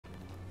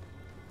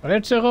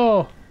Let's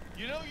go.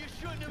 You know you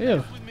shouldn't have Ew.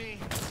 messed with me.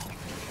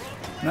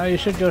 Now you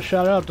should go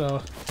shout out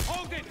though.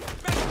 Hold it.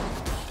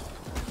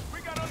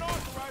 We got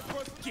unauthorized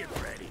person. Get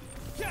ready.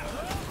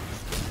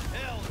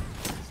 Hell,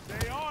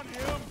 stay on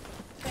him.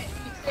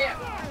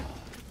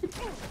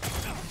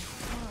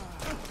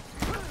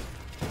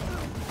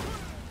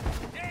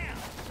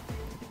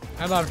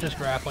 I love just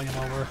grappling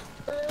him over.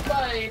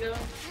 Everybody.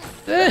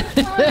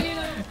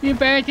 You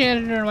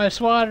backhanded him, I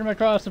swatted him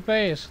across the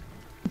face.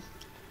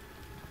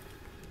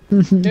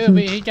 Dude,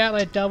 but he got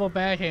like double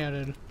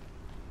backhanded.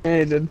 Yeah,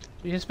 he did.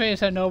 His face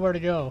had nowhere to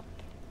go.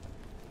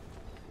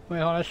 Wait,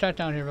 hold on, let's shut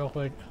down here real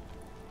quick.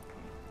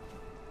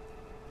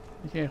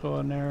 You can't go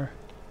in there.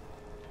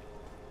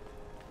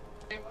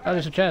 Oh,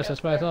 there's a chest,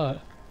 that's what I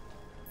thought.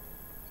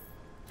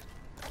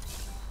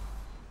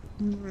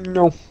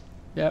 No.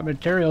 Yeah,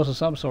 materials of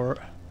some sort.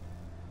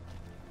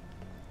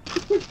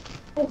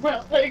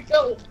 Well, there you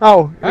go.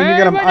 Oh, and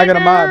you got I got a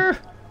mod.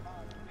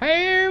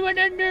 Hey, what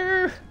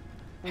under?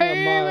 I got a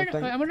Hey, mod, I what,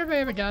 think. I wonder if I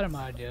ever got a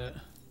mod yet.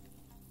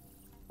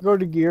 Go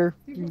to gear.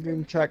 You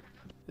can check.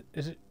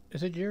 Is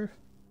it gear?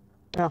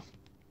 Yeah.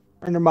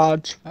 Under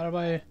mods. How do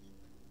I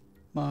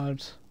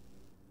mods?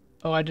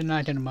 Oh, I did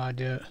not get a mod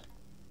yet.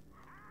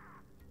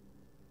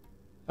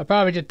 I'll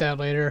probably get that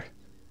later.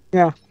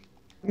 Yeah.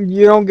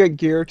 You don't get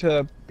gear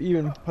to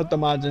even put the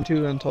mods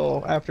into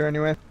until after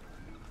anyway.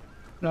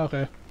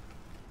 Okay.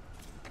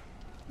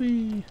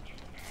 Whee.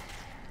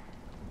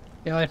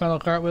 You like my little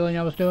cartwheeling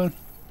I was doing?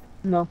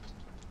 No.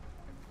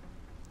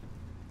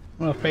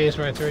 I'm gonna phase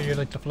right through you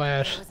like the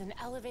Flash. There was an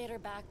elevator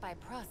back by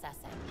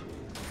processing.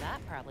 That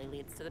probably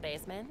leads to the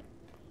basement.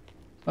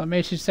 What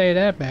makes you say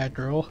that, bad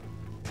girl?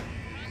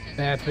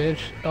 That bitch.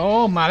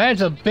 Oh my,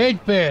 that's a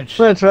big bitch!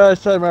 That's what I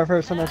said my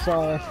first time I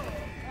saw her.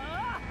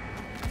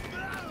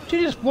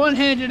 She just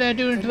one-handed that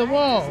dude into the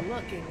wall!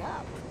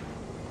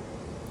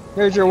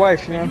 Here's your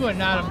wife, you know. You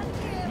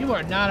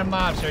are not a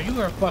mobster, you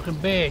are fucking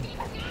big.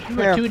 You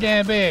are Yeah. too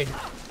damn big.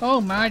 Oh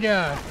my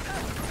god.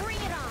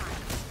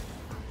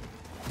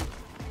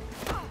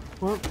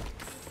 What?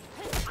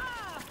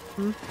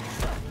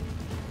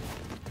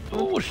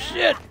 Oh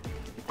shit!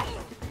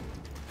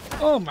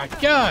 Oh my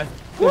god!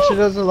 Yeah, she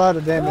does a lot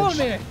of damage. Hold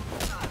me!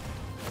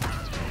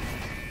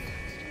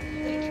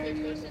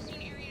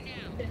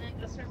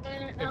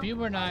 If you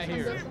were not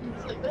here,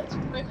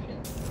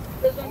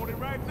 Hold it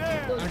right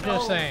there. I'm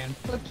just saying.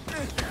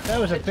 That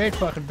was a big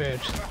fucking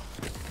bitch.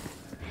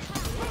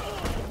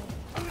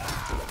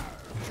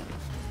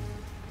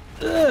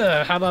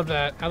 Ugh, I love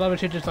that. I love it.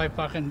 She just like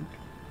fucking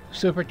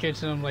super kicks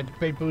him, like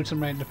big boots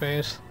him right in the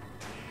face.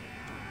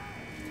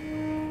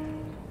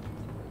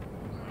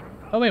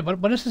 Oh wait,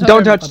 what is this?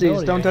 Don't other touch these.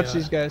 ability Don't I touch got?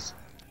 these guys.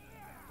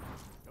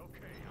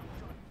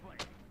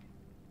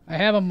 I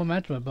have a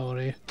momentum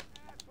ability.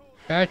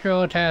 Back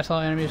row attacks all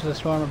enemies with a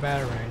swarm of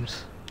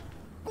batarangs.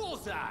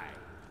 Bullseye.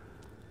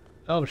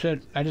 Oh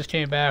shit! I just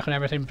came back and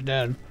everything's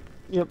dead.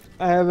 Yep.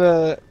 I have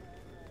a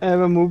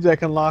move that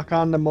can lock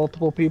on to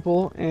multiple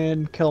people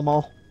and kill them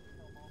all.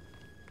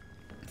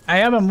 I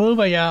have a move,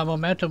 a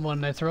momentum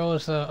one that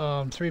throws 3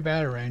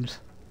 batarangs.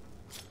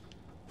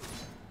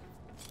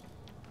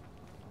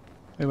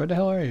 Wait, where the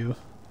hell are you?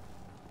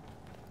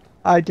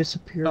 I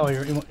disappeared. Oh,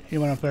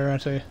 you went up there, I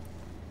see.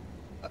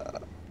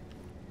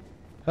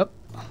 Up.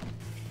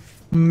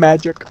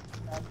 Magic.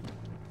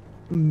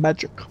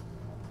 Magic.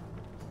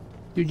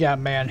 You got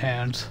man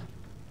hands.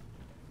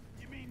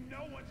 You mean no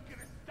one's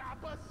gonna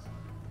stop us?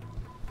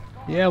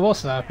 Yeah, we'll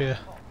stop you.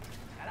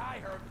 And I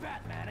heard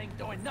Batman ain't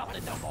doing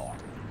nothing no more.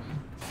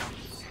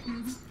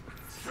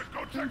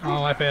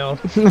 Oh, I failed.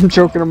 I'm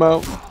choking him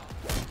out.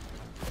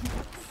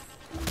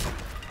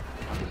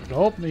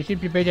 Nope, you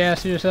keep your big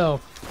ass to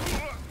yourself.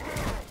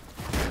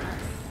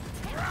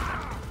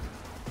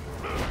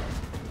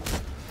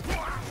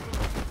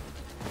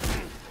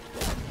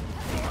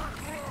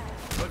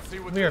 Let's see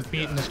what We are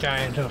beating this guy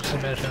into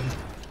submission.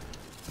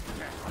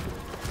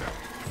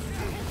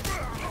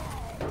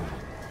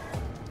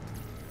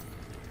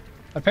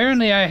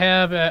 Apparently I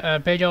have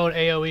a big old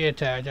AoE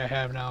attack I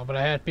have now, but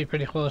I have to be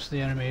pretty close to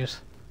the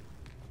enemies.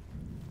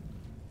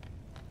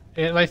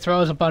 It like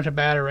throws a bunch of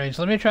batarangs.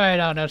 Let me try it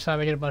out next time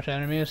I get a bunch of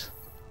enemies.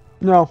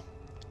 No.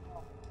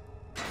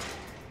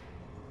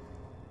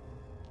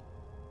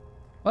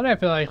 What I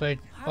feel like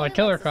well,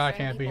 Killer Croc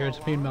can't be here, it's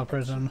a female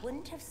prison. She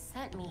wouldn't have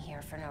sent me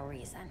here for no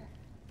reason.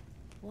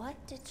 What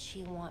did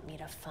she want me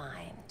to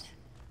find?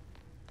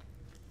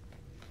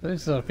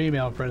 This is a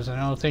female prison,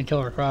 I don't think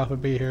Killer Croc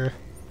would be here.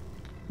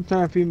 It's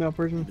not a female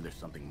person. Maybe there's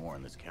something more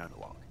in this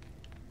catalog.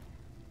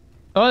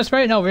 Oh, that's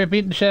right, no, we're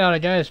beating the shit out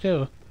of guys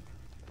too.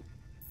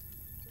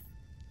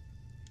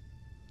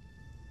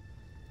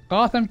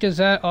 Gotham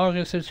Gazette,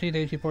 August 16,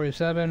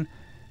 1847.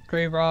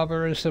 Grave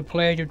robbers. The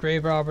plague of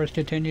grave robbers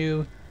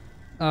continue.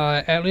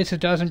 At least a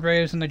dozen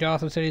graves in the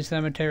Gotham City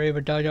Cemetery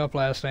were dug up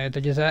last night.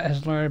 The Gazette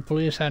has learned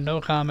police had no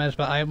comments,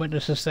 but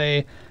eyewitnesses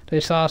say they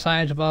saw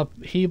signs of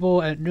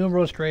upheaval at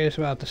numerous graves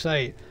throughout the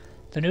site.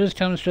 The news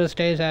comes just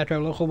days after a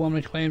local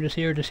woman claimed to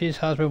see her deceased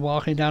husband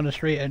walking down the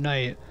street at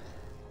night.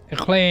 A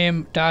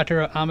claim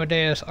Dr.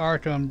 Amadeus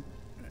Arkham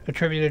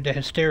contributed to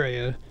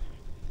hysteria.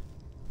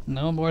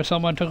 No more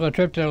someone took a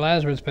trip to the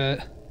Lazarus pit.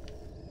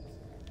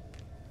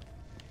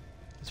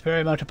 It's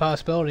very much a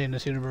possibility in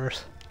this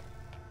universe.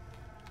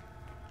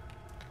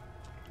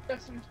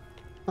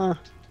 Huh.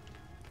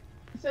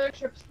 Instead of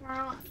trips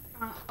tomorrow,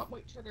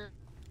 wait, sugar.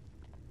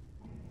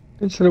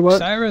 Instead of what?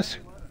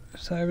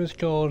 Cyrus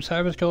Gold,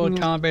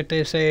 convict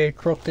they say,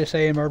 crook they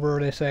say,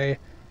 murderer they say.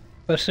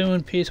 But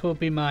soon peace will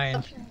be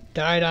mine.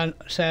 Died on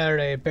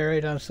Saturday,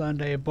 buried on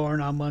Sunday,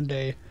 born on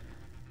Monday.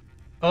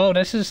 Oh,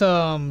 this is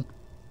I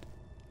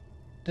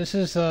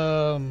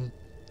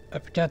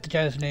forgot the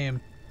guy's name.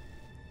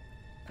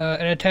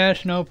 An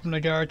attached note from the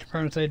guard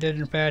confirms they did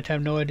in fact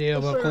have no idea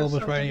what Cole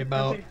was writing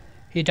about.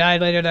 He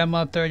died later that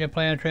month during a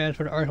planned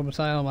transfer to Arkham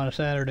Asylum on a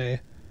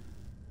Saturday.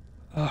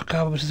 Oh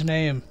God, what was his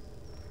name?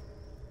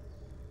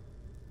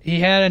 He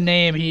had a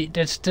name.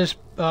 This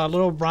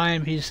little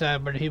rhyme he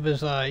said, but he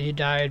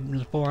died and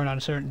was born on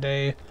a certain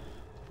day.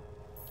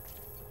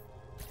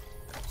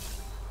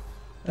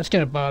 That's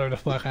gonna bother the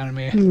fuck out of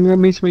me. That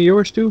means some of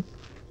yours too.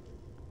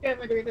 Yeah,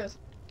 my Doritos.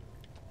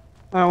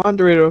 I want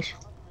Doritos.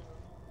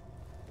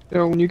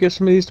 So when you get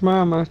some of these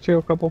tomorrow, I'm gonna steal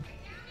a couple.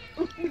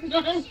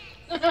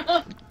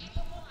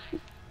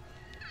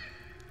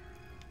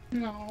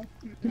 No.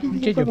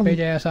 Get your big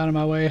ass out of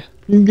my way.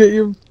 You can get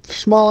your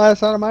small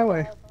ass out of my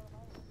way.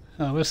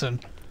 Oh, listen.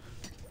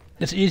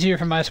 It's easier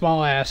for my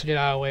small ass to get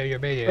out of the way of your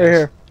big ass. Right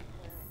here.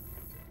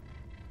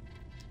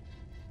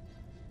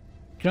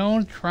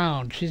 Joan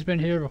Tround. She's been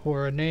here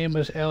before. Her name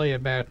was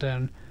Elliot back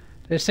then.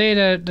 They say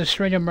that the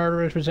string of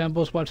murderers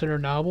resembles what's in her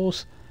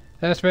novels.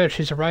 That's right.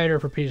 She's a writer,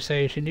 for Pete's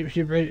sake.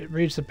 She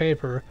reads the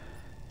paper.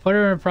 Put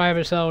her in a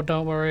private cell.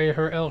 Don't worry.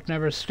 Her ilk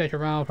never stick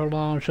around for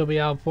long. She'll be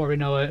out before we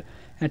know it.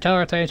 And tell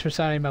her thanks for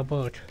signing my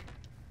book.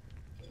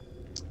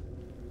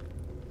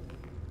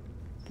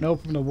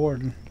 Note from the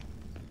warden.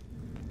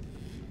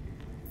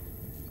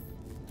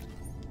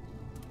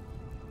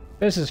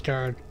 Business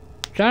card.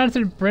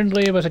 Jonathan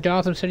Brindley was a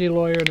Gotham City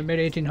lawyer in the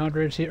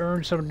mid-1800s. He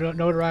earned some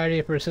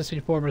notoriety for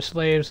assisting former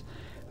slaves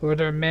with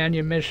their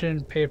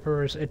manumission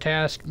papers, a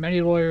task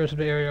many lawyers in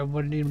the area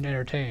wouldn't even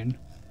entertain.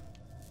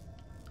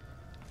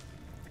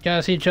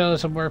 Because he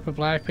chose to work with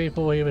black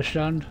people, he was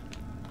shunned.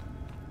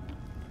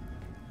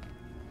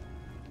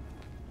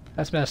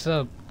 That's messed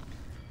up.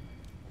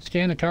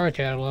 Scan the card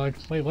catalog.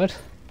 Wait, what?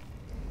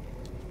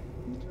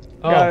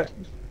 Oh. Got it.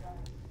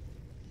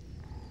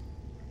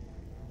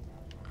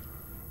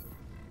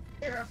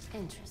 Here.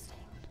 Interesting.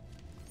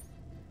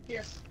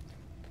 Here.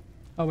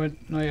 Oh,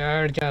 wait. No, yeah, I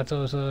already got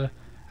those.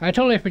 I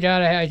totally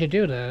forgot I could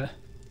do that.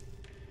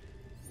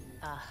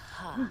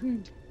 Aha.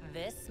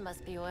 This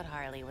must be what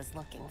Harley was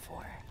looking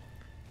for.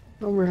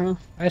 Over here.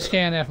 I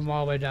scanned that from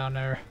all the way down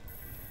there.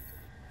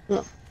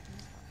 Yeah.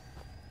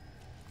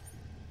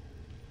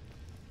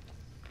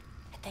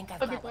 I think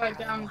I've I'll be got what glad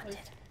Harley down, wanted.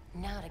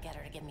 Now to get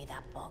her to give me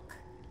that book.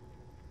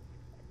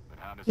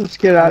 Let's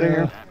get out of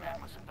here.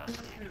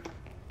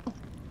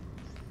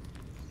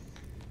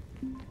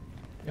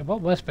 Yeah,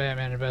 what was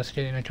Batman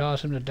investigating that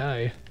caused him to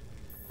die?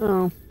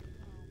 Oh.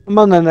 I'm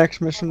on the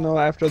next mission though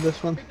after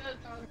this one.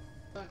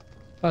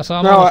 Oh, so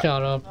I'm No, almost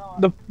caught up.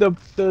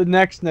 The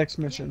next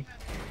mission.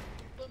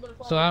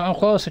 So I'm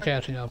close to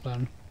catching up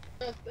then.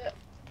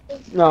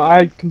 No,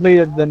 I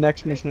completed the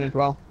next mission as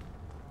well.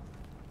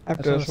 That's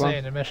After what I'm this one.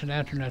 saying, the mission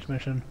after next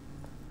mission.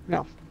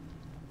 No.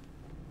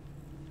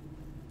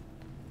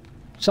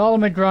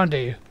 Solomon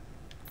Grundy.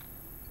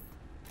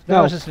 That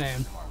No. was his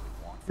name.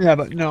 Yeah,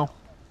 but no.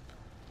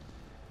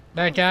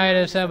 That guy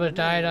that said was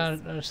died on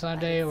a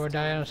Sunday or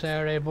died on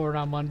Saturday, born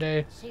on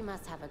Monday. She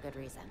must have a good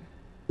reason.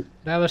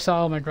 That was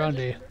Solomon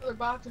Grundy. Another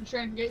box and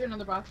try and get you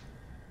another box.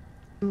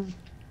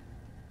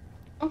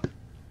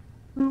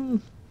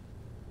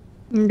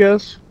 I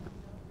guess.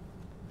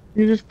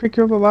 You just pick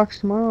you up a box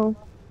tomorrow.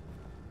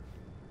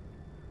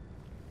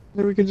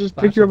 Then we could just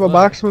Box pick you up of a what?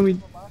 box when we...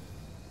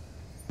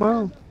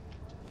 Wow.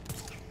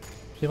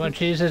 You want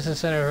cheeses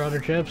instead of her other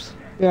chips?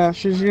 Yeah,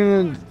 she's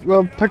gonna...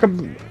 Well, pick up...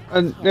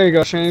 there you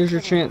go, Shane. Here's your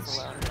chance.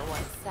 Alone for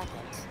 1 second.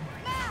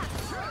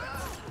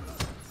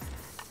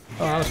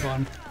 Oh, that was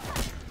fun.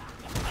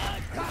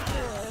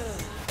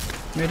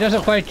 I mean, it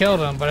doesn't quite kill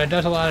them, but it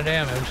does a lot of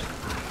damage.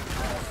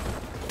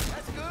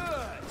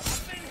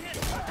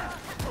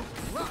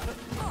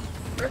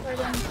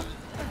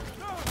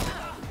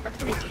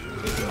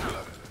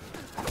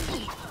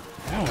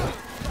 Ow.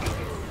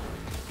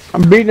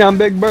 I'm beating on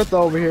Big Bertha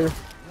over here.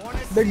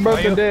 Big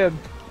Bertha you? dead.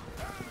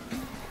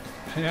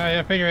 Yeah,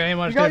 I figure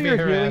anyone's You got gonna beat your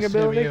her healing ass,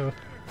 it'll be ability?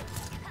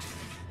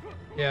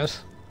 you.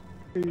 Yes.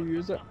 Can you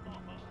use it?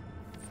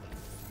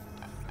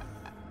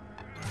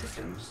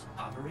 Systems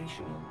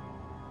operational.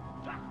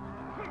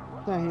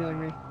 It's not healing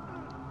me.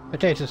 It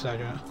takes a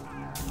second.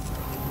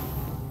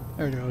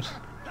 There it goes.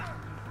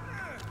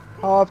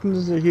 How often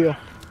does it heal?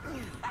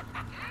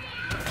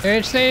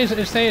 It stays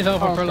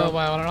open Oh, for a little okay.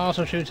 while, and it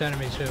also shoots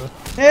enemies too.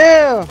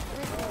 Yeah!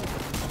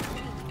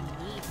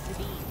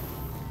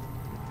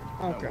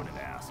 Okay.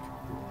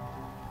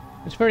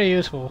 It's pretty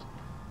useful.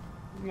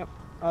 Yep.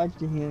 I like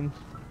the healing.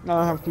 Now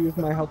I have to use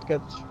my health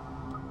kits.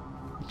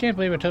 Can't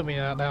believe it took me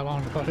that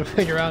long to fucking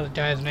figure out the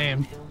guy's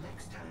name. Till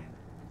next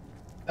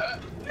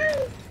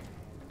time.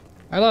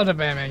 I love the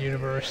Batman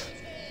universe.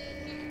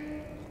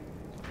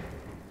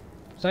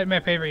 It's like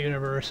my favorite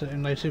universe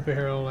in like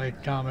superhero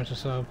like comics and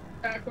stuff.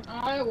 Back when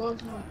I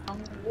was a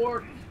young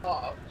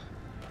warthog.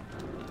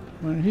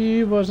 When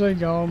he was a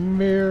young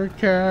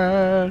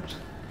meerkat.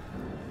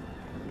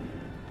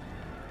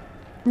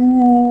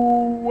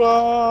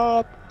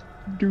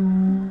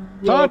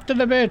 Talk to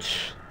the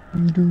bitch!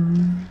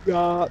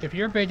 If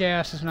your big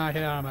ass is not,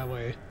 get out of my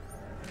way.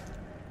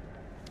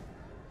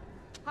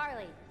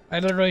 Harley. I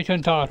literally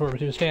couldn't talk to her,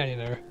 she was standing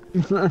there.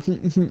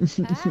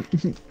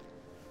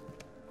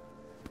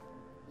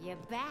 You're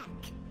back.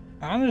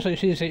 Honestly,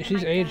 she's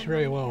aged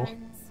very well.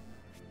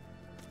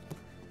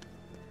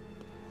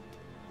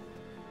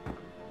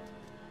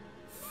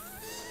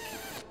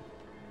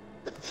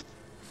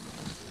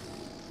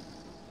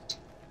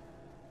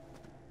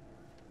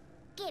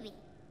 Gibby.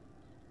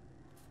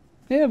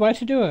 Yeah, why'd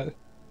she do it?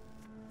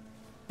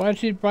 Why'd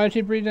she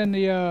breathe in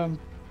the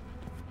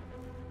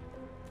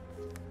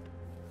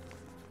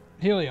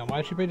helium?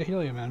 Why'd she breathe the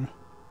helium in?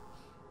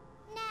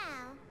 Now,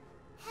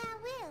 how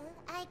will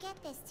I get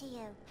this to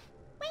you?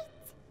 Wait.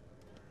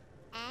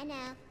 I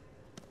know.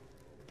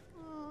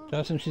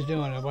 Justin, she's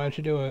doing it. Why'd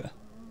she do it?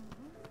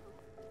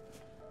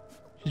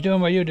 She's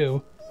doing what you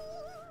do.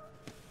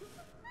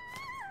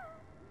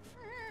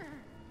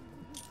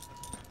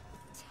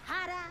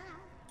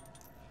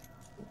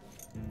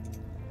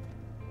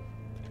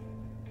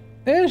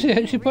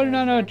 Yeah, she put it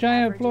on a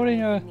giant floating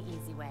The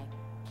easy way.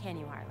 Can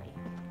you, Harley?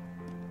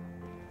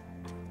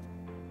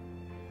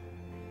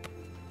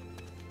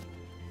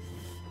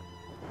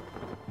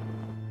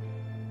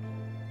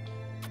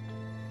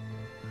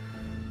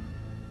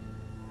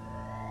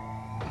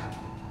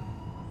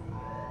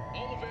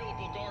 All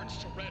available guards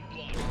to red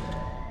block.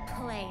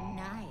 Play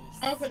nice.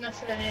 I'm gonna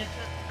say it.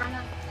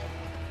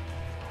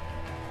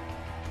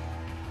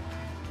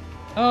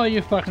 Oh,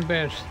 you fucking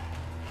bitch.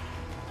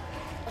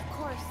 Of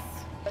course.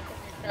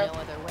 No No.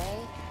 other way.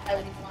 I Let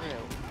would it want.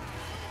 through.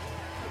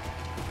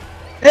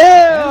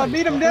 Yeah,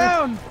 beat him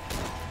down.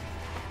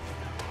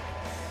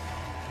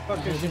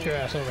 Get your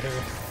ass over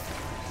here.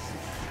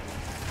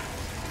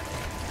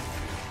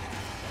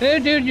 Hey,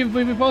 dude,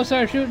 we both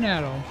started shooting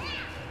at him.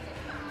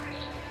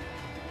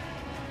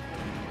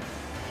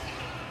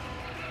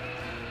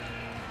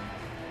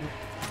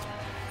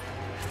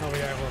 Oh, we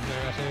got one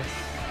there, I see.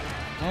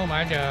 Oh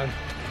my god.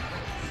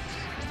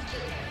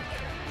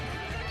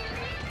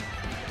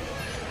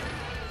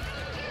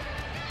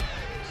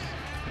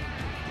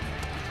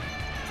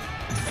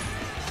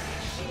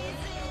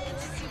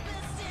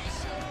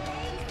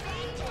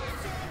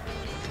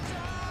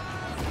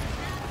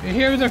 You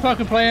hear what they're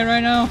fucking playing right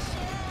now?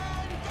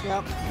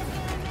 Yep.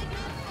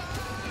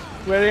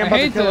 Ready? I'm I about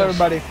to hate kill this.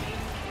 everybody.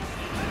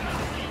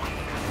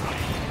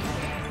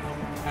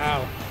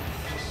 Ow.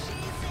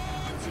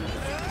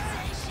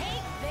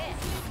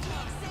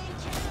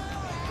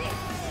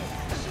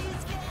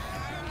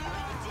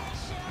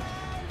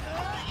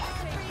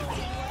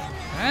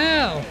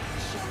 Ow!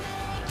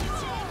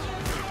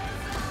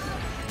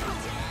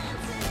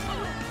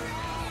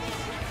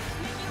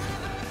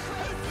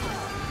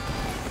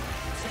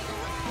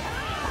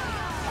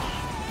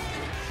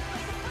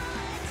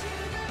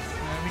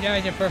 We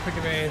gotta get perfect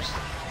evades.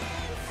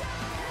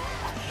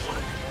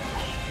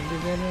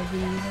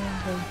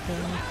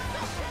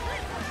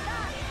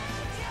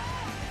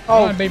 Come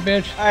Oh, on, big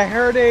bitch. I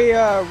heard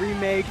a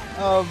remake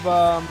of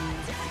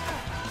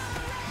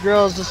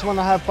Girls Just Want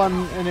to Have Fun,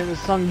 and it was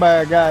sung by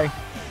a guy.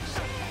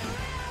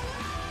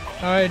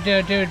 Alright,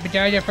 dude, we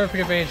gotta get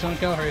perfect evades. Don't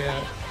kill her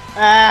yet.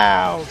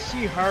 Ow,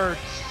 she hurts.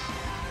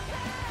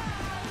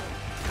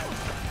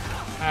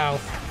 Ow.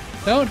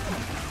 Don't.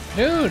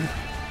 Dude!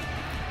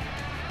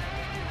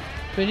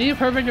 We need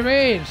perfect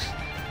evades.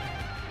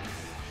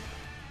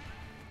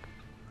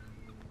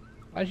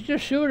 Why'd you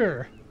just shoot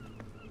her?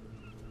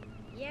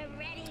 You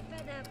ready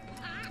for the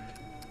pop?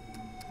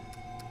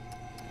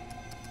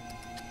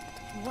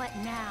 What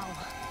now?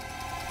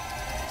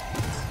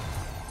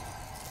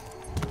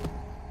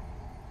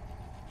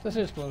 This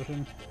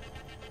explosion.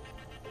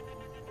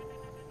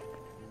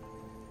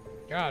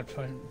 God,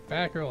 fucking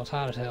Batgirl is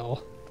hot as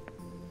hell.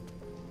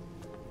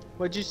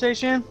 What'd you say,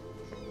 Shan?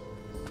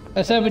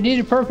 I said we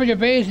needed perfect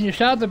evades and you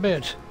shot the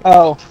bitch.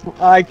 Oh,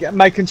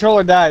 my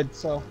controller died,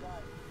 so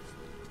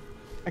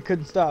I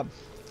couldn't stop.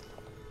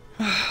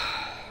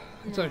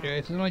 It's okay.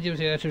 It only gives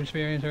you extra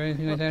experience or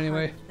anything like that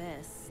anyway. What part of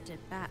this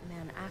did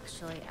Batman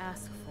actually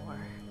ask for?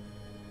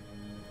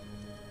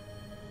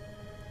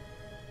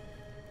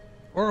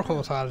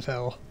 Oracle's hot as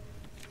hell.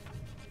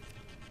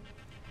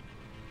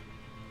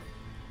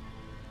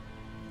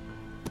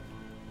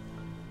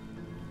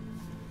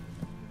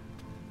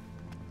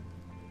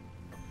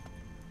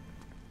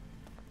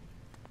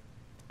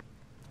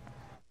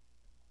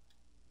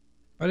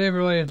 I didn't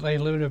really like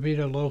Luna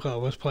Vita Loca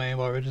was playing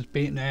while we were just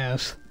beating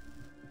ass.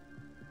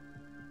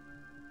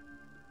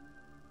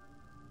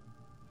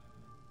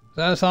 Is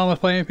that a song was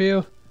playing for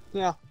you?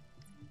 Yeah.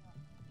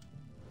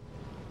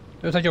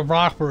 There's like a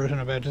rock version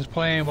of it, just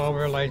playing while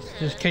we're like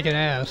just kicking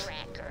ass.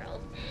 Rat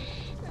girl.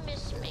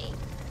 Miss me.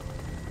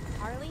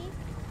 Harley,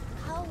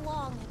 how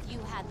long have you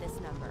had this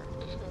number?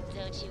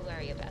 Don't you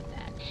worry about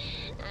that.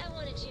 I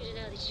wanted you to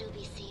know that you'll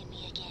be seeing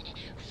me again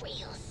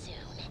real soon.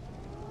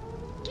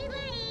 Get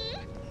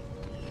ready!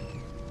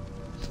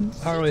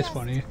 Harley's just-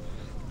 funny.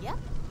 Yep,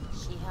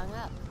 she hung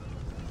up.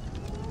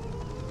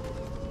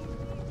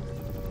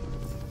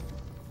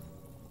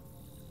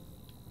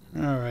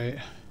 Alright.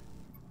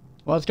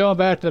 Well, let's go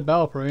back to the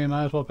Belfry.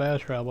 Might as well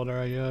fast travel there,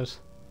 I guess.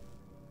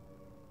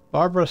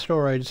 Barbara's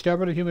story.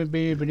 Discovered a human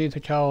being beneath a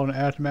cowl in the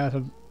aftermath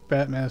of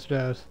Batman's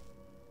death.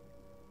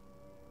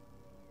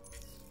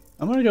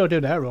 I'm gonna go do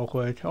that real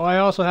quick. Oh, I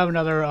also have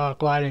another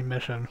gliding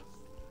mission.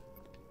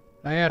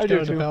 I have to go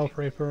to the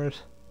Belfry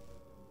first.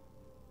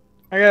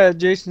 I got a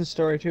Jason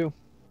story too.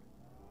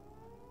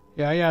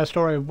 Yeah, I got a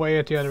story way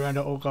at the other end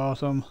of Old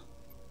Gotham.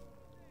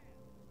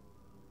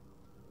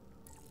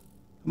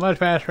 I'm gonna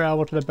fast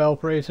travel to the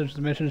Belfry since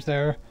the mission's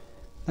there.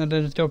 And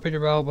then go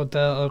figure out what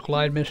the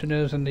glide mission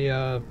is and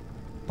the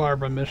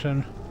Barbara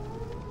mission.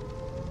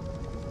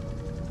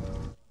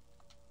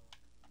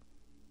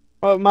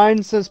 Well,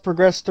 mine says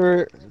progress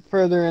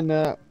further in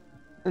the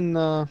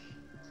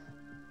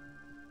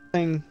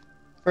thing,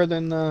 further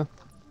in the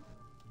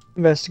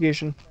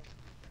investigation.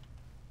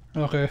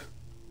 Okay.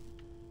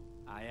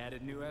 I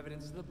added new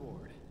evidence to the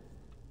board.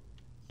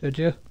 Did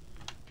you?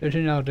 Did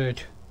you now,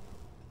 dude?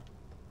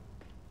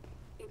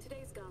 In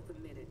today's Gotham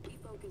Minute, we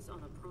focus on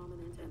a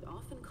prominent and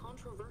often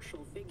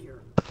controversial figure,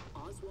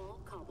 Oswald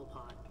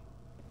Cobblepot.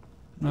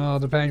 Oh,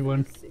 the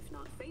Penguin. If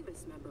not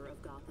famous member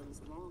of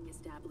Gotham's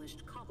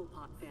long-established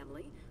Cobblepot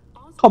family,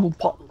 Oswald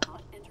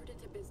Cobblepot. entered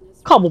into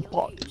business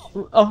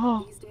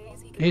Cobblepot. These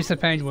days, he He's the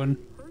Penguin.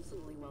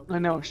 personally welcome I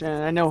know,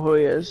 Shannon. I know who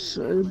he is,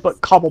 but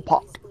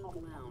Cobblepot.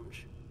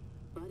 lounge.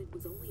 But it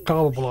was only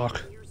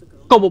Cobbleblock. years ago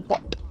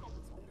Cobblepot.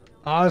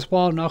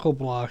 Oswald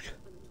Knuckleblock. a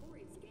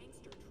notorious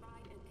gangster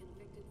tried and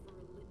convicted for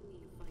a litany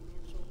of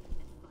financial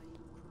and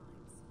violent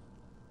crimes.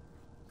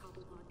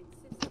 Cobblepot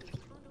insisted he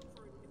turned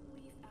over a new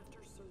leaf after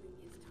serving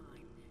his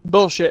time.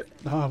 Bullshit.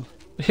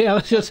 Yeah,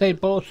 let's just say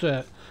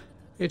bullshit.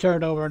 He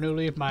turned over a new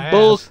leaf my ass.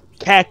 Bull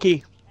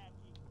khaki.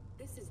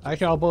 This is I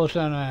call bullshit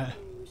on that.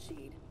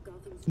 Rashid,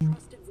 Gotham's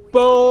trusted voice.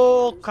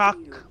 Bullcock.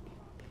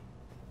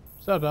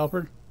 What's up,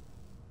 Alfred?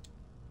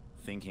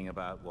 Thinking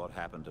about what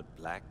happened at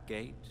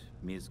Blackgate,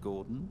 Ms.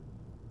 Gordon?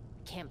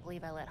 Can't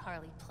believe I let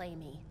Harley play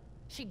me.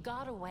 She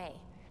got away,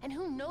 and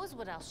who knows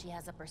what else she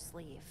has up her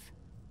sleeve.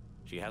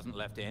 She hasn't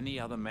left any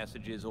other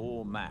messages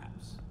or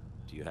maps.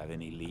 Do you have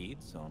any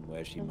leads on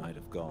where she might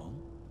have gone?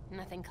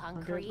 Nothing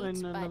concrete, and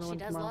another but she one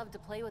does tomorrow. love to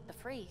play with the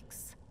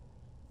freaks.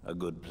 A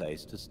good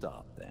place to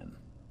start, then.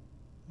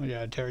 We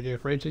gotta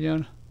interrogate Freights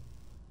again.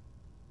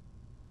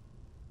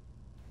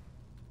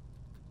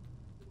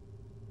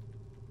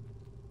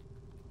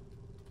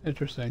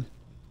 Interesting.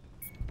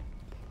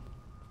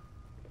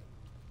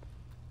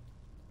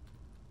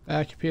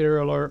 Back computer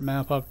alert,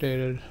 map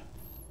updated.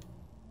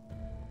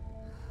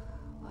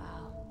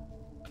 Wow.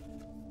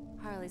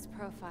 Harley's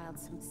profiled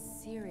some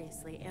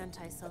seriously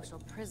antisocial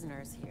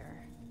prisoners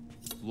here.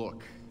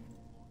 Look,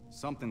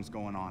 something's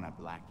going on at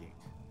Blackgate.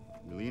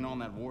 We lean on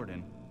that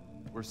warden,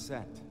 we're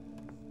set.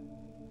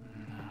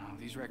 Oh,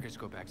 these records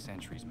go back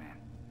centuries, man.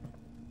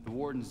 The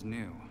warden's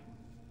new.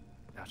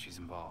 Doubt she's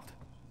involved.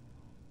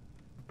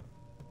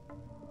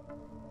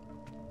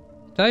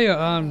 Tell you,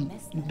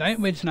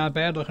 Nightwing's not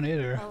bad looking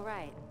either. Oh,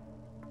 right.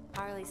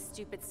 Harley's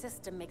stupid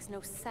system makes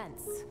no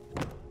sense.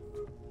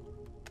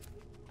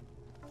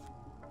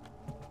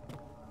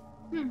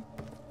 I'm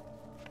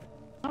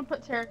gonna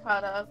put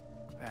terracotta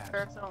for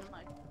Babs. its own,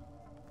 like.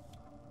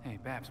 Hey,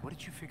 Babs, what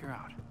did you figure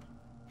out?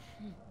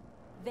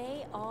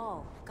 They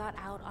all got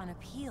out on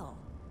appeal.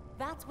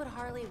 That's what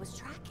Harley was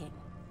tracking.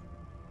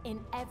 In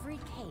every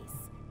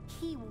case,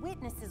 key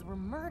witnesses were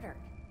murdered.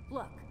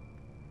 Look,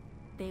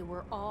 they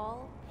were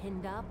all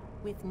pinned up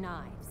with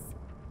knives,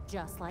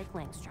 just like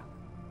Langstrom.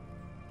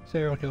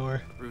 Serial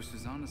killer. Bruce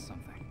is onto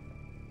something.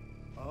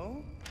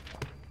 Oh?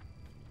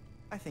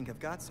 I think I've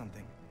got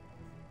something.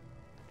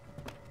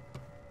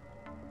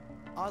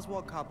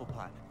 Oswald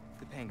Cobblepot,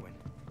 the Penguin.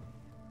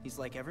 He's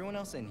like everyone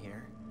else in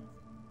here,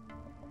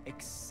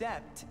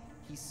 except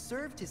he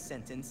served his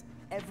sentence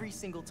every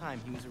single time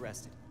he was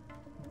arrested.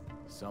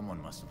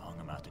 Someone must have hung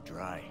him out to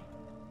dry.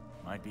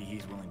 Might be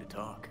he's willing to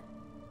talk.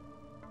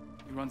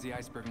 He runs the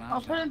Iceberg I'll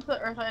Lounge. put it now. into the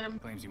Earth item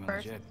Claims he went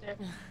first. legit.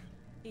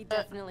 He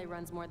definitely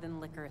runs more than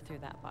liquor through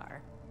that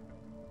bar.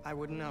 I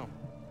wouldn't know.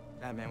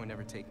 That man would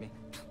never take me.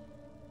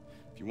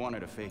 If you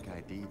wanted a fake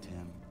ID,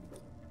 Tim,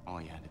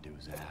 all you had to do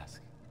was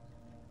ask.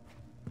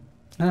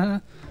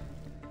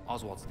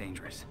 Oswald's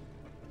dangerous.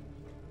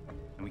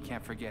 And we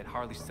can't forget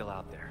Harley's still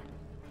out there.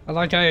 I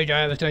like how you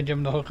guy that's gonna give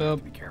him the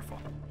hookup. Be careful.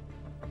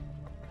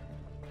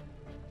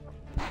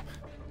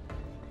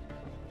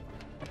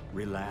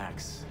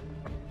 Relax,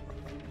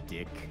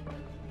 dick.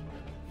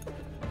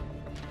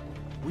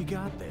 We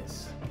got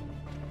this.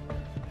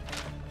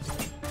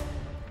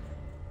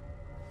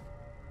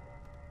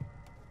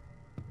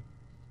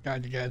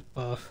 God, you guys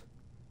buff.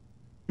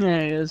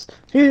 Yeah, he is.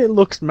 He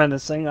looks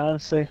menacing,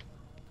 honestly.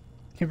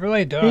 He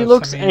really does. He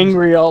looks I mean,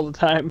 angry all the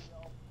time.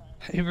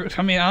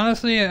 I mean,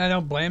 honestly, I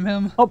don't blame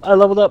him. Oh, I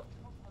leveled up.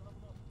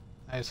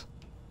 Nice.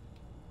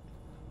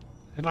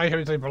 I'd like him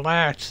to say,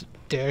 relax,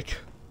 dick.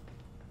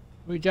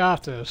 We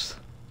got this.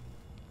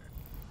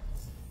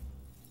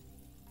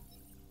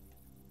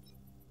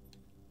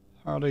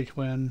 Harley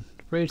Quinn.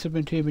 The Braids have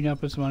been teaming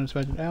up with some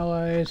unexpected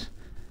allies.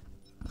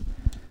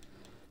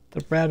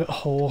 The rabbit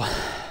hole.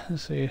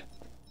 Let's see.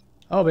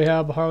 Oh, we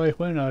have Harley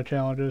Quinn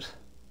challenges.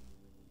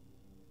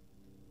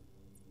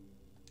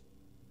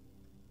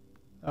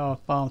 Oh,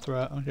 bomb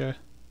threat. Okay.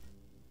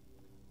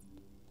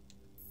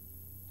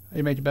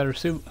 You make a better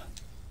suit.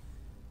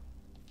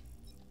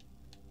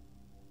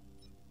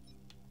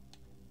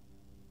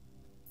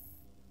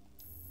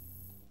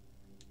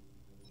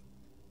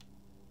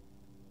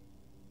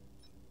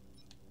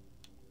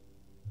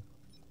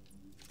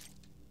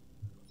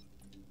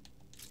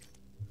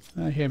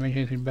 I can't make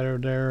anything better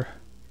there.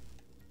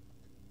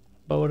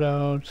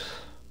 Loadouts.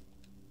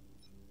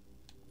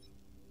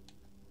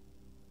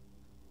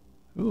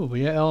 Ooh,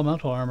 we got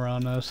elemental armor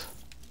on this.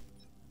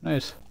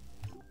 Nice.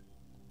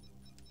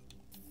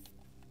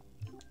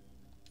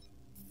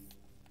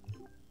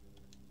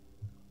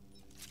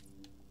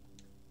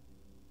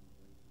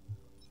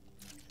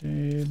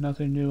 Okay,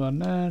 nothing new on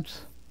that.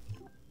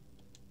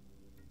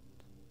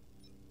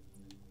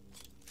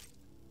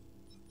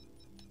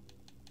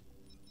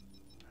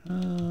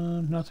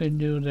 Nothing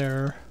new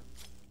there.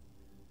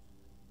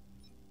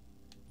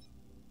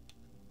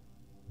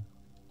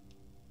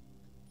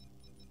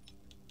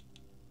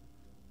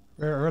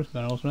 Rare earth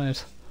metals,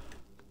 nice.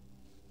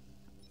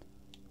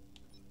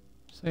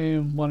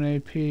 Same 1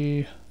 AP.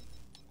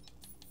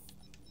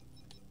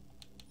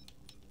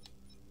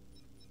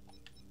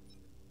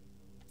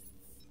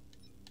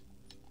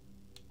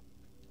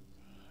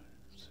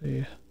 Let's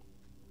see.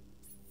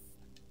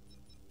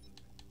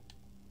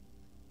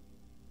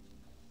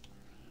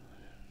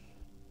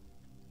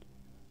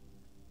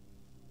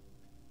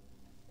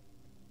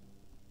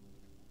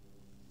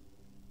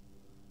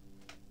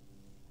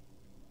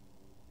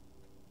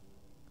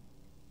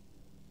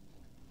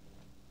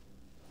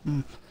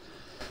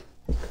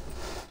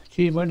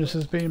 Key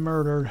witnesses being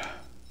murdered.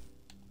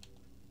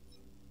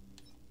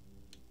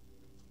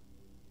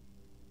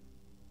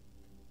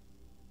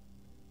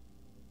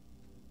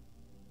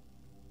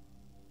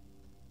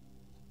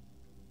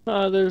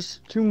 There's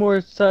 2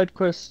 more side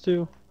quests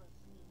too.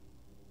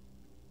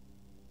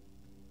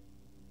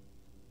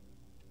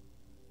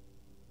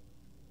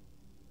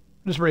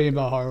 Just reading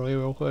about Harley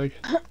real quick.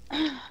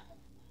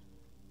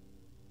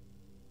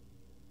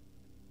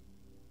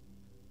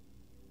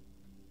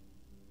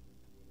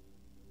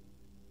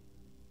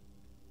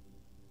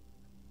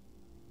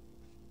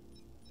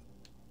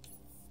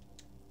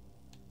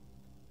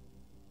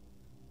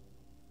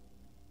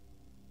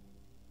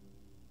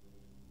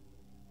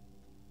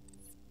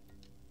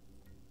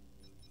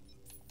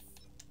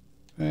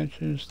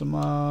 Mansions, the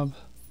mob.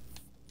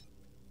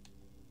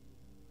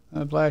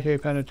 Black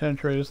Gate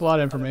Penitentiary. There's a lot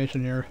of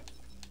information here.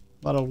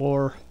 A lot of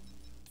lore.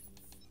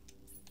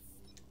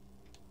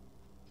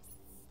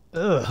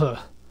 Ugh.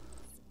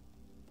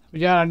 We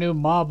got a new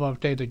mob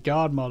update, the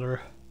Godmother.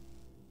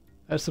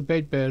 That's the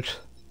big bitch.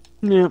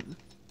 Yep.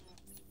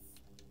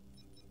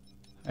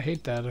 I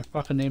hate that. Her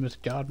fucking name is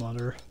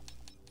Godmother.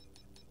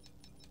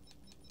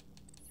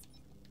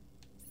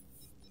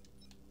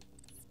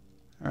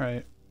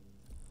 Alright.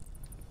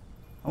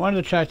 I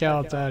wanted to check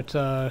out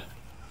that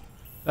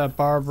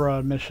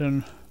Barbara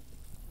mission.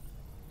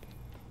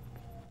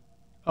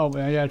 Oh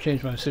man, I gotta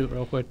change my suit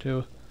real quick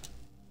too.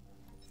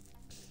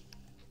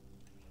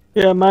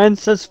 Yeah, mine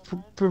says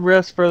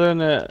progress further in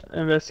the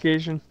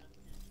investigation.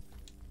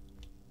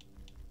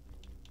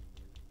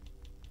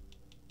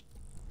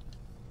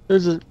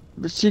 There's a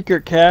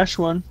secret cache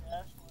one.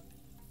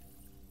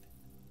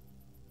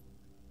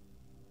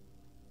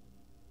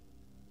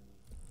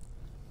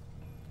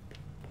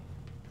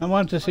 I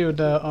wanted to see what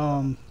the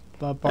I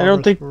Barbara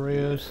don't think story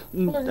is. I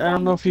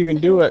don't know if you can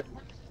do it.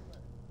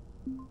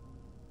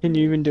 Can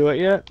you even do it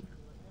yet?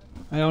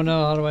 I don't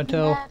know. How do I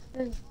tell?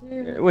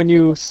 When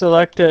you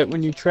select it,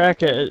 when you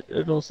track it,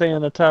 it'll say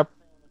on the top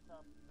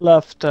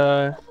left,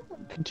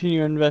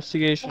 continue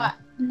investigation. What?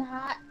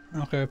 Not.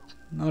 Okay,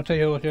 I'll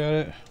take a look at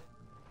it.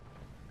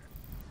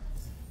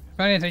 If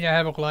anything, I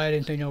have a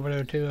gliding thing over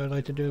there too. I'd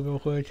like to do real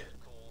quick.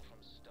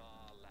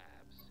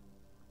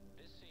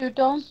 You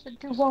don't.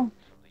 You won't.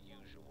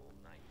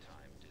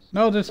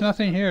 No, there's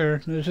nothing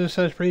here. It just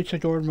says reach the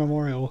Jordan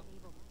Memorial.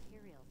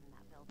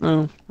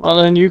 Oh, well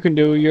then you can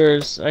do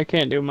yours. I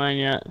can't do mine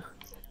yet.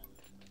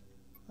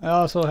 I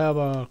also have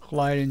a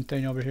gliding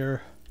thing over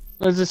here.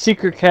 There's a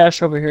secret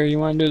cache over here. You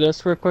want to do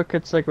this real quick?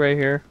 It's like right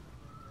here.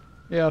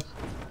 Yeah.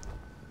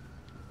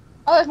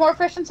 Oh, there's more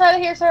fish inside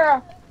of here,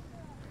 Sarah.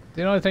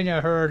 The only thing I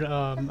heard,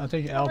 I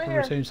think Alfred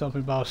was saying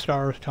something about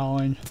stars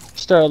calling.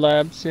 Star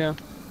Labs, yeah.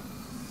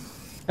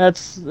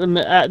 That's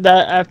that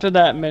after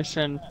that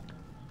mission.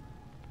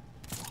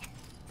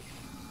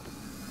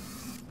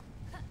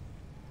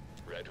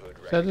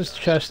 that this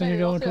chest thing you're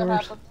Maybe we'll going see what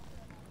towards? happens.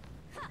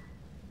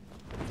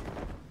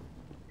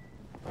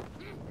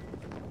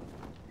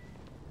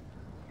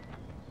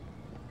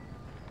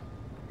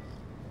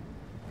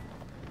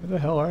 Where the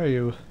hell are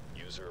you?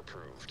 User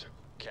approved.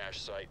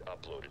 Cache site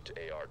uploaded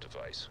to AR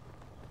device.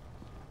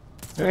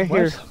 Right What?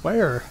 here.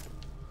 Where?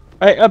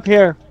 Right up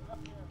here.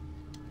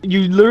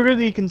 You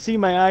literally can see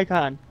my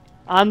icon.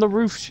 On the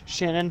roof,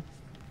 Shannon.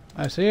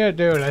 I see it,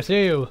 dude. I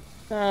see you.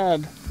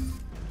 God.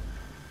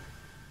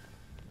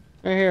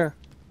 Right here.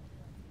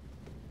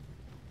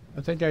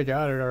 I think I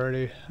got it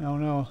already. I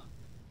don't know.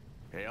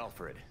 Hey,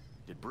 Alfred.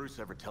 Did Bruce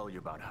ever tell you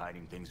about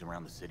hiding things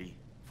around the city?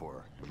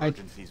 For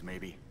emergencies,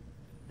 maybe?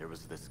 There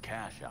was this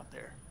cache out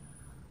there.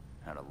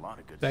 Had a lot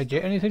of good Did I stuff.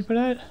 get anything for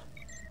that?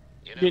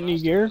 Get any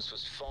gear?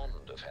 Was fond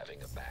of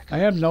having a backup. I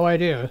have no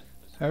idea.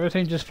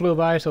 Everything just flew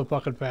by so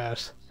fucking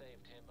fast.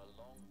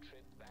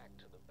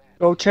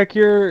 Go check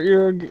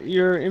your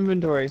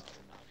inventory.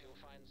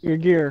 Your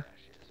gear.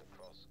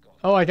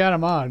 Oh, I got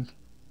him on.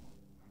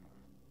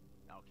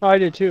 Oh, I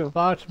did too.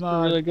 Box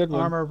mod, really good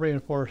one. armor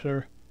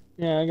reinforcer.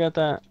 Yeah, I got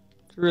that.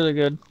 It's really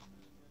good.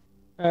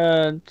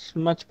 It's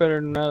much better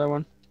than the other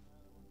one.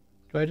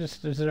 Do I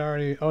just, is it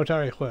already, oh, it's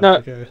already equipped, No.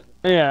 okay.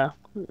 Yeah.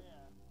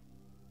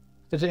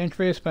 Does it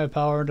increase my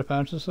power and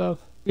defense and stuff?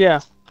 Yeah.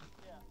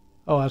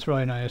 Oh, that's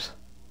really nice.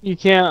 You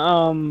can't,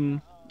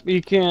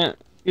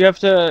 you have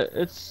to,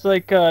 it's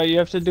like, you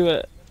have to do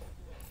it.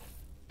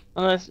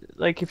 Unless,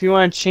 like, if you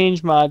want to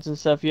change mods and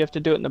stuff, you have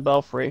to do it in the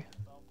Belfry.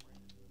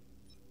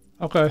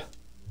 Okay.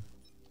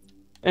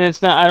 And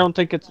it's not, I don't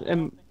think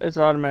it's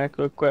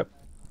automatically equipped.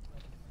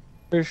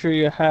 Pretty sure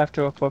you have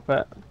to equip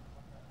it.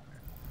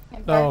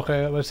 Oh,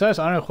 okay. Well, it says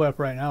unequipped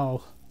right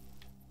now.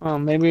 Oh,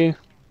 maybe.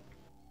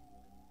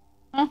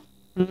 Huh?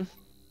 Hmm?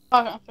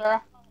 Okay,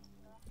 sure.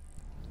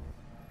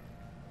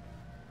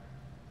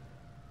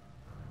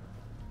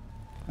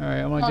 Alright,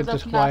 I'm gonna Oh, get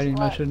that's this gliding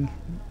not mission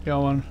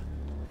going.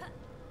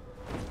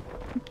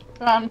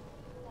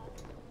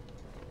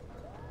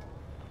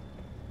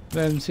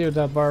 Then see what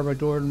that Barbara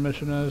Jordan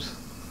mission is.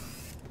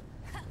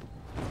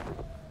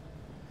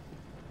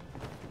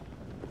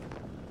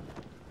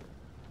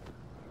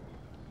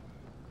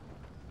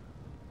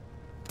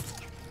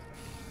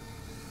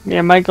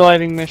 Yeah, my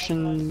gliding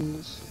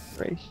mission's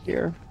right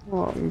here.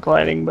 Well, I'm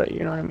gliding, but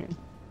you know what I mean.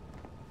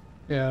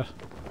 Yeah.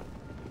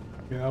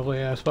 Your ugly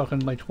ass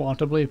fucking like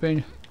quantum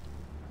leaping.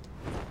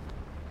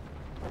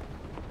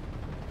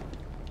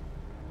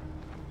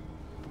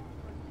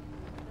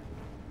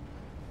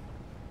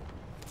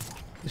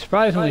 He's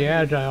surprisingly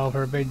agile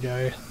for a big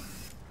guy.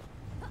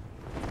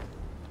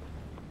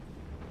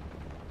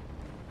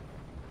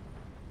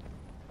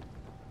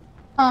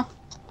 Huh.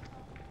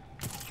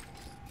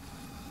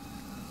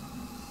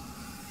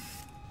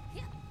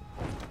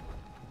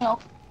 No.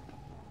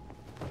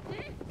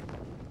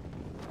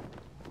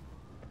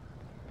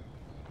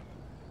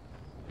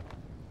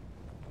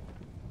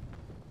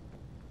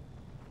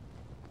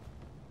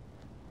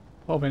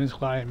 Hoping this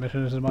gliding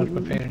mission is as much of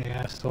a pain in the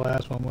ass as the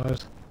last one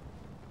was.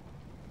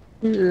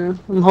 Yeah,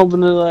 I'm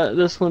hoping that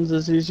this one's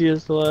as easy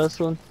as the last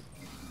one.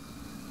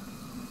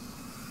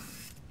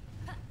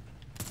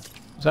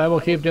 So I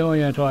will keep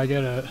doing it until I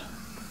get it.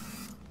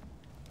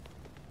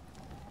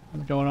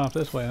 I'm going off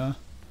this way, huh?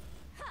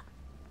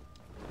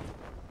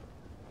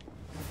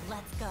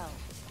 Let's go.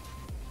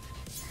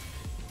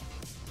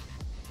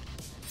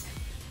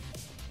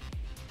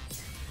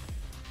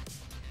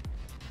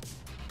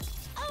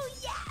 Oh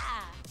yeah!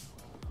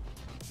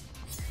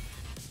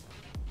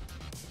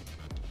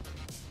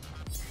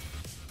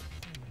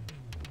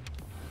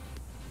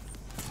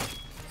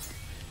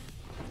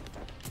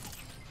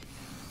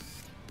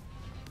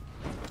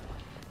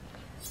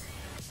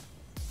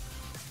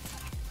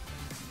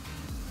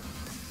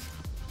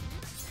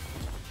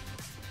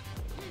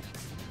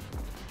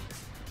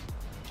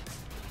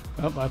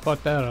 Oh, I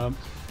fucked that up.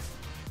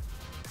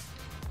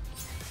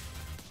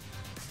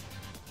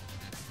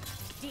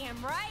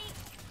 Damn right.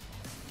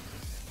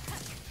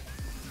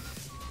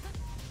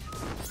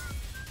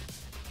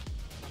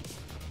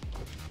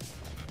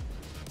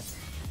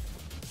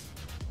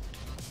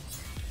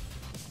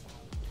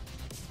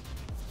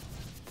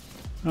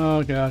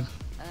 Oh god.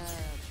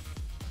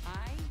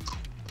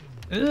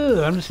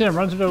 Ew, I'm just gonna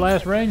run through the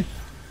last ring.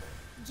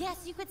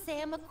 Yes, you could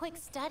say I'm a quick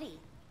study.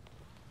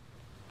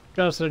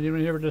 Justin, you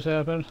hear what just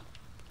happened?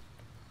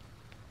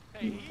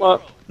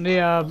 What?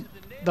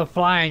 The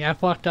flying, I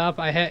fucked up.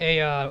 I hit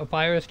a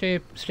fire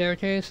escape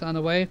staircase on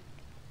the way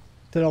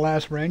to the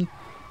last ring.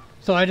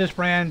 So I just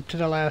ran to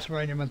the last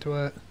ring and went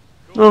through it.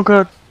 Oh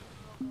god.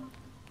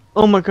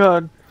 Oh my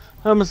god.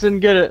 I almost didn't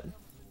get it.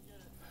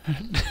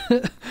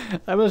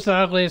 That was the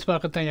ugliest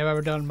fucking thing I've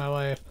ever done in my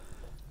life.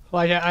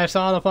 Like, I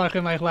saw the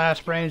fucking, like,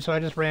 last ring, so I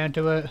just ran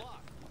to it.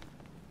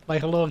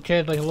 Like a little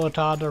kid, like a little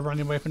toddler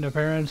running away from their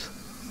parents.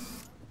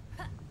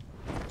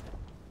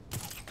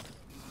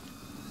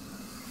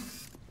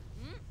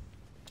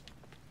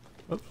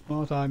 Oops,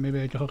 well, I thought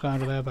maybe I could hook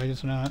onto that, but I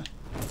guess not.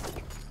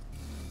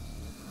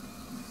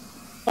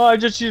 Oh, I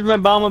just used my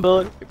bomb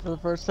ability for the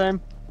first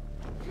time.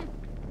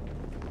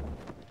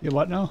 You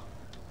what now?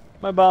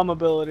 My bomb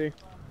ability.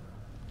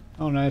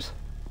 Oh, nice.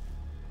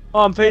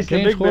 Oh, I'm facing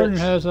James a big Gordon bitch.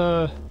 has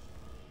a...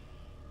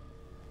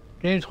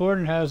 James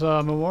Gordon has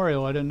a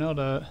memorial. I didn't know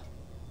that.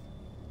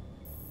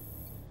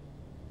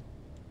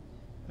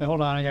 Hey,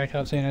 hold on, I got a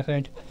cutscene, I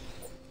think.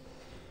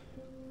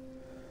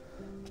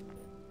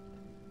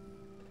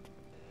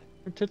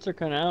 Her tits are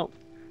kind of out.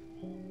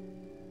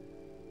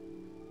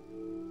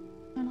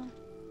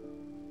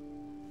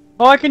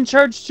 Oh, I can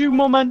charge 2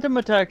 momentum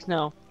attacks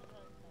now.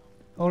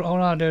 Hold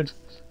on, dude.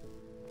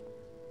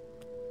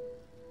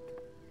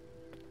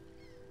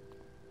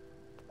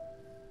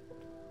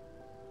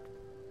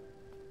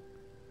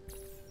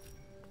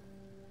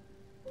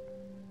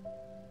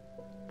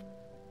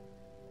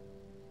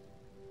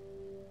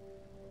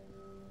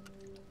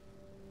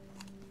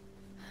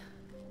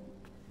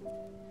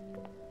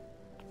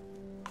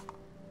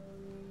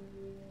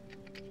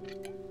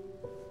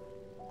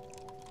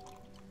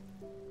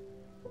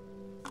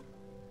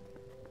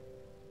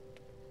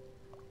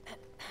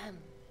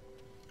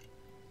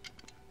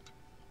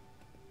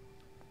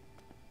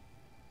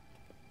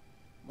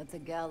 What's a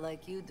gal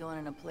like you doing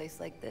in a place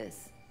like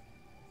this?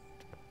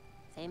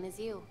 Same as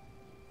you.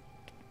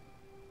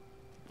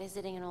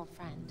 Visiting an old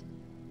friend.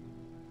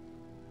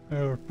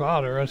 Her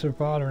father, that's her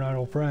father, not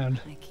old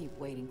friend. I keep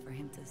waiting for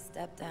him to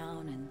step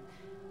down and,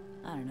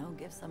 I don't know,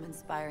 give some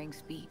inspiring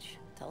speech.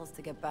 Tell us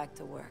to get back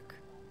to work.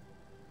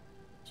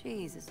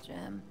 Jesus,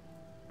 Jim.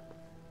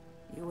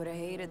 You would have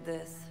hated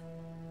this.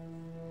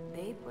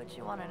 They put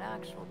you on an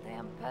actual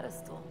damn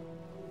pedestal.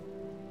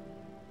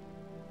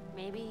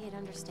 Maybe he'd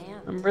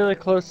understand. I'm really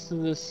close to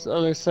this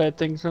other side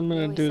thing, so I'm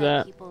gonna do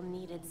that. People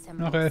needed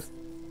symbols. Okay.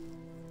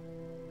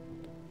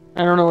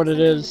 I don't know what it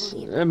is.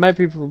 It might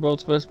be for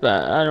both of us,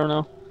 but I don't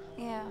know.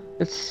 Yeah.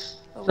 It's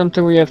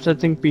something where you have to, I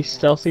think, be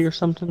stealthy or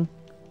something.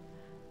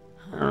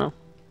 I don't know.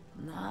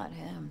 Not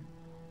him.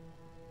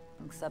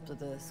 Except with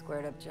the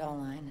squared up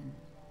jawline and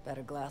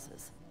better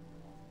glasses.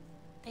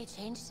 They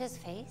changed his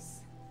face?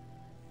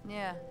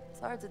 Yeah, it's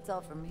hard to tell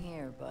from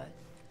here, but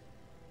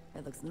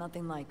it looks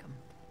nothing like him.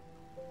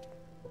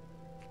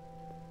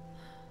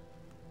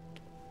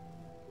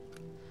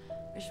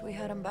 Wish we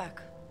had him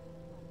back.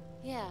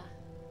 Yeah.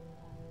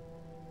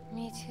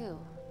 Me too.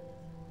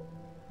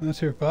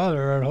 That's your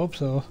father, I'd hope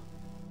so.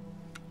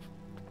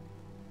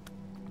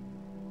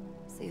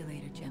 See you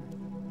later, Jim.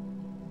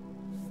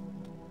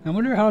 I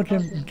wonder how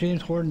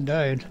James Gordon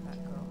died.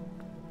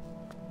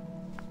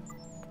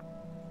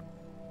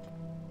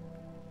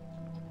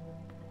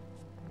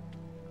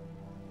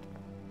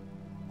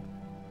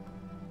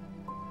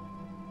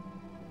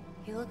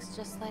 He looks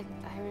just like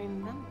I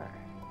remember.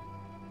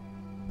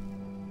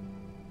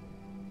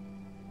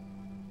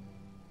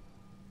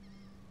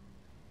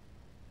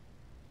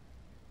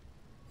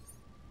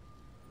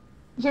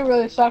 Is it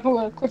really suck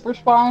when a creeper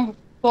spawns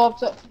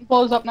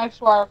blows up next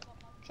to our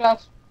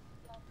chest?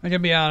 I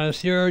can be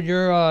honest, your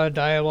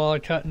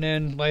dialogue cutting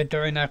in like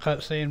during that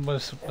cutscene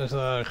was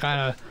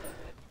kind of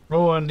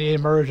ruined the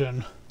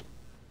immersion.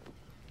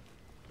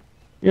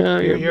 Yeah,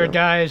 your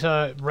guy's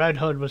Red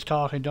Hood was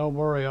talking. Don't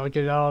worry, I'll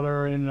get out of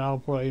there and I'll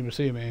probably even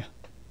see me.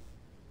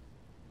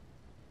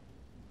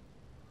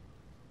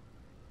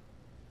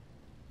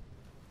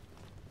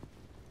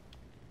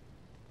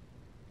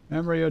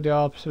 Memory of the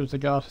officers of the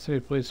Gotham City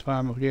Police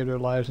Department who gave their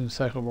lives in the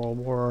Second World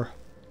War,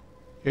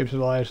 gave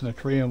their lives in the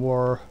Korean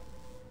War.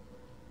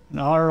 An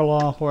honor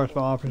law enforcement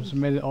officers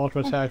made the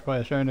ultimate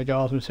sacrifice during the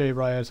Gotham City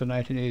riots in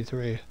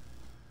 1983.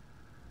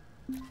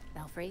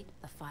 Belfry,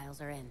 the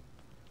files are in.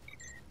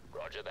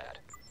 Roger that.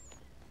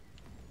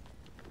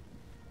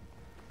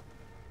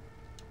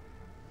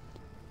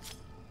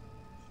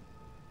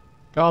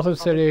 Gotham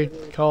City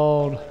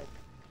called,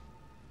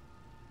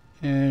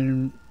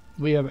 and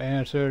we have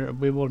answered.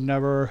 We will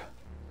never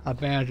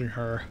abandon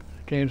her.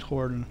 James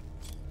Gordon.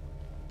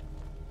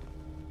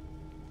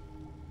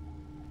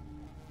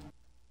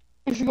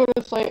 You should go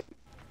to sleep.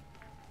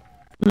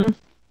 No,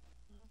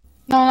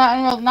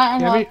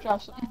 not in real life,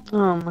 Justin.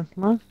 Oh my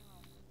god.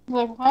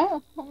 Like,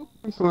 what? I'm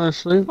going to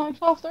sleep. It's like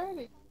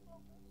 12:30.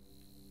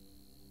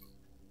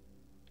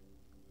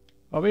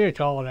 I'll be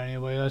calling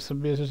anyway. It's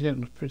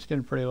getting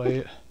pretty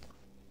late.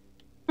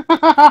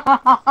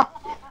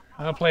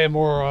 I'll play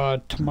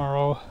more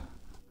tomorrow.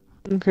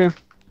 Okay.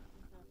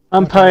 I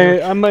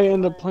might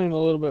end up playing a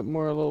little bit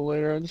more a little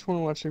later. I just want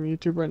to watch some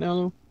YouTube right now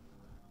though.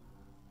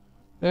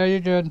 Yeah,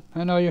 you're good.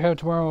 I know you have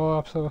tomorrow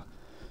off, so.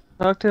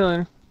 Talk to you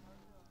later.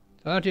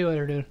 Talk to you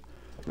later, dude.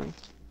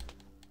 Thanks.